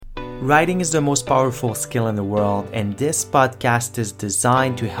Writing is the most powerful skill in the world, and this podcast is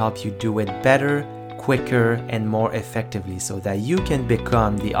designed to help you do it better, quicker, and more effectively so that you can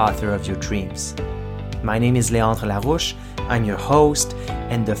become the author of your dreams. My name is Léandre Larouche. I'm your host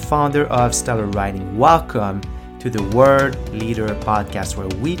and the founder of Stellar Writing. Welcome to the Word Leader podcast, where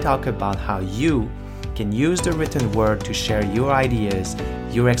we talk about how you can use the written word to share your ideas,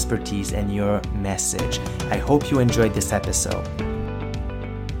 your expertise, and your message. I hope you enjoyed this episode.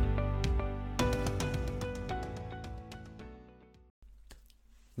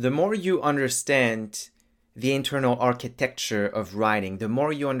 The more you understand the internal architecture of writing, the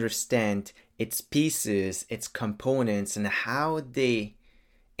more you understand its pieces, its components, and how they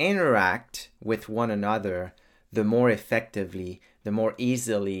interact with one another, the more effectively, the more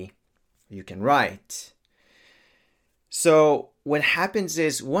easily you can write. So what happens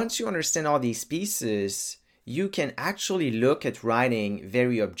is, once you understand all these pieces, you can actually look at writing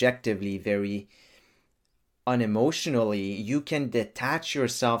very objectively, very unemotionally. You can detach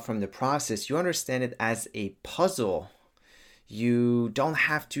yourself from the process. You understand it as a puzzle. You don't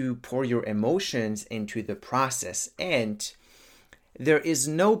have to pour your emotions into the process. And there is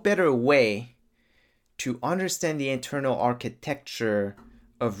no better way to understand the internal architecture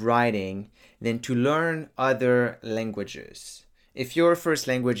of writing than to learn other languages. If your first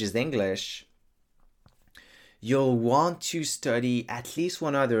language is English, you'll want to study at least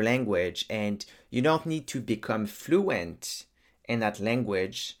one other language, and you don't need to become fluent in that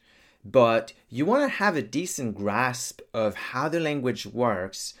language, but you want to have a decent grasp of how the language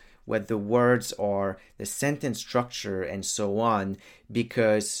works, what the words are, the sentence structure, and so on,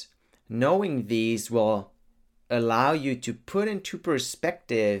 because knowing these will allow you to put into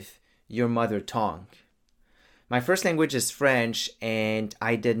perspective your mother tongue. My first language is French, and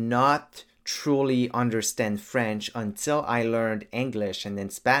I did not truly understand French until I learned English and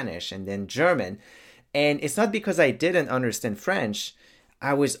then Spanish and then German. And it's not because I didn't understand French.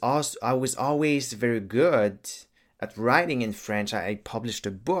 I was always very good at writing in French. I published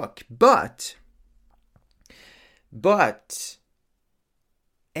a book, but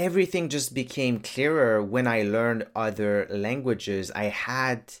everything just became clearer when I learned other languages. I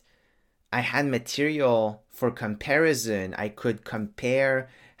had material for comparison. I could compare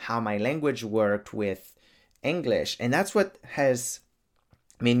how my language worked with English. And that's what has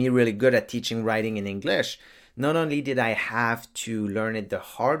made me really good at teaching writing in English. Not only did I have to learn it the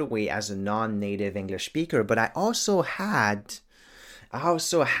hard way as a non-native English speaker, but I also had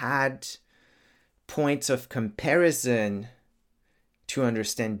points of comparison to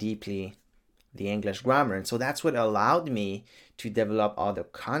understand deeply the English grammar. And so that's what allowed me to develop all the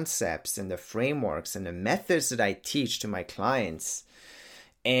concepts and the frameworks and the methods that I teach to my clients.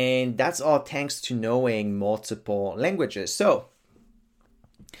 And that's all thanks to knowing multiple languages. So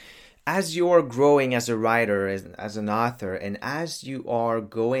as you're growing as a writer, as an author, and as you are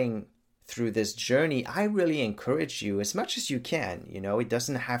going through this journey, I really encourage you as much as you can. It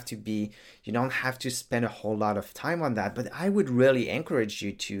doesn't have to be, you don't have to spend a whole lot of time on that, but I would really encourage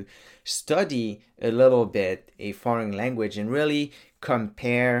you to study a little bit a foreign language and really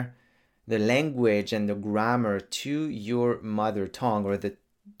compare the language and the grammar to your mother tongue, or the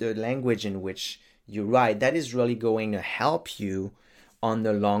language in which you write. That is really going to help you on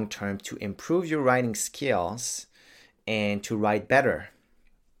the long term to improve your writing skills and to write better.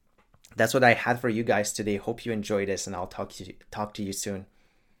 That's what I had for you guys today. Hope you enjoyed this, and I'll talk to you soon.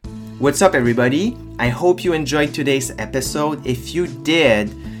 What's up, everybody? I hope you enjoyed today's episode. If you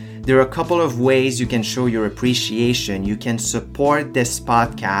did, there are a couple of ways you can show your appreciation. You can support this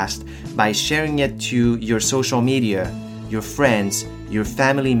podcast by sharing it to your social media, your friends, your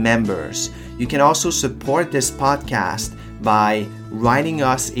family members. You can also support this podcast by writing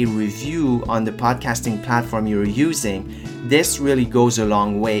us a review on the podcasting platform you're using. This really goes a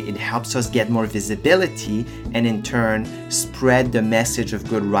long way. It helps us get more visibility and in turn spread the message of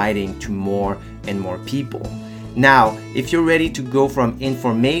good writing to more and more people. Now, if you're ready to go from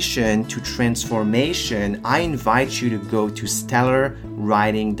information to transformation, I invite you to go to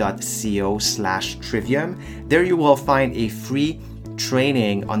stellarwriting.co/trivium. There you will find a free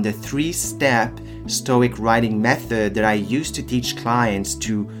training on the 3-step Stoic writing method that I use to teach clients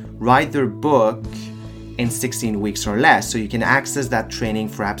to write their book in 16 weeks or less. So you can access that training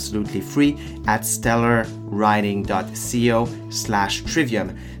for absolutely free at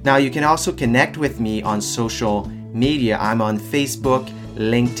stellarwriting.co/trivium. Now you can also connect with me on social media. I'm on Facebook,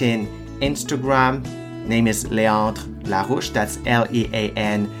 LinkedIn, Instagram. Name is Léandre Larouche. That's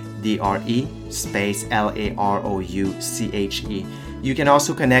Leandre space Larouche. You can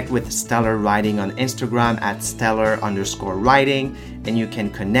also connect with Stellar Writing on Instagram at stellar_writing, and you can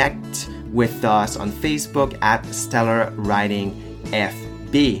connect with us on Facebook at Stellar Writing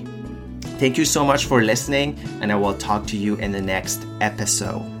FB. Thank you so much for listening, and I will talk to you in the next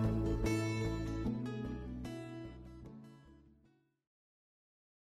episode.